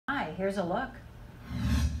Here's a look.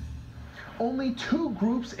 Only 2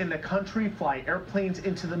 groups in the country fly airplanes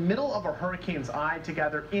into the middle of a hurricane's eye to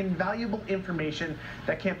gather invaluable information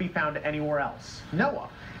that can't be found anywhere else. NOAA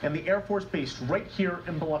and the Air Force based right here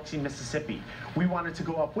in Biloxi, Mississippi. We wanted to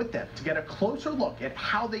go up with them to get a closer look at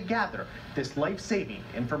how they gather this life-saving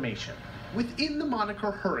information. Within the moniker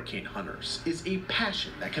Hurricane Hunters is a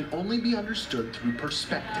passion that can only be understood through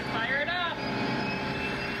perspective. Fire it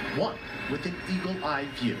up! One with an eagle-eye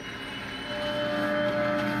view.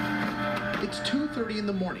 It's 2:30 in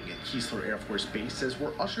the morning at Keesler Air Force Base as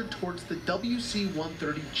we're ushered towards the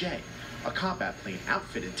WC-130J, a combat plane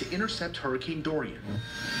outfitted to intercept Hurricane Dorian.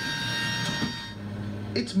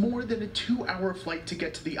 It's more than a 2-hour flight to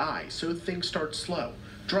get to the eye, so things start slow.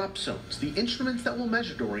 Drop zones, the instruments that will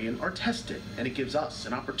measure Dorian, are tested, and it gives us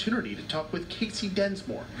an opportunity to talk with Casey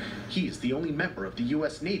Densmore. He is the only member of the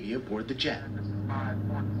U.S. Navy aboard the jet.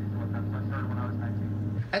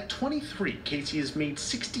 At 23, Casey has made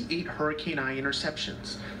 68 hurricane eye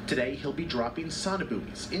interceptions. Today, he'll be dropping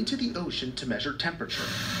sonobuoys into the ocean to measure temperature.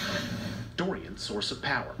 Dorian's source of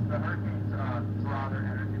power. The hurricanes draw their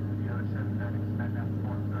energy from the ocean and expend that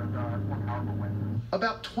forms of more powerful winds.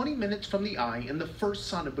 About 20 minutes from the eye, and the first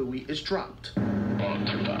sonobuoy is dropped.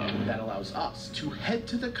 That allows us to head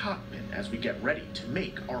to the cockpit as we get ready to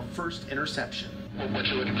make our first interception. What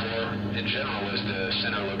you're looking for in general is the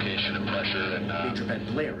center location and pressure. And Major Ben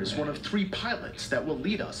Blair is one of 3 pilots that will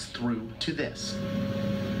lead us through to this.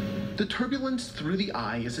 The turbulence through the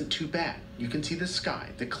eye isn't too bad. You can see the sky,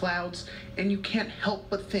 the clouds, and you can't help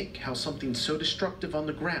but think how something so destructive on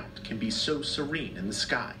the ground can be so serene in the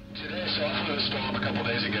sky. Today, so off of the storm a couple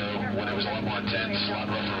days ago when it was a lot more intense, a lot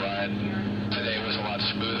rougher ride. Today was a lot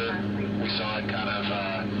smoother. We saw it kind of,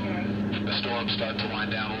 the storm start to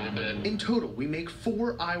wind down a little bit. In total, we make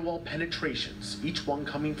 4 eye wall penetrations, each one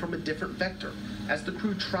coming from a different vector, as the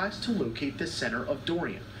crew tries to locate the center of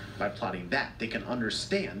Dorian. By plotting that, they can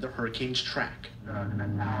understand the hurricane's track. The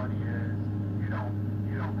mentality is you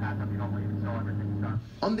don't pass up, you don't leave until everything's done.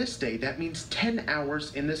 On this day, that means 10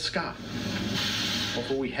 hours in the sky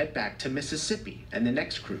before we head back to Mississippi, and the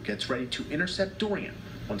next crew gets ready to intercept Dorian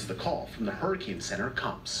once the call from the Hurricane Center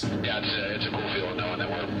comes. Yeah, it's a cool feeling knowing that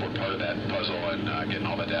we're part of that puzzle and getting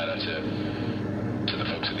all the data to the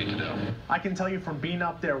folks who need to know. I can tell you from being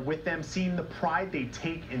up there with them, seeing the pride they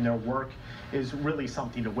take in their work is really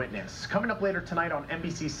something to witness. Coming up later tonight on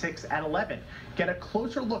NBC6 at 11, get a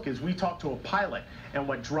closer look as we talk to a pilot and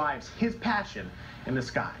what drives his passion in the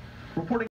sky. Reporting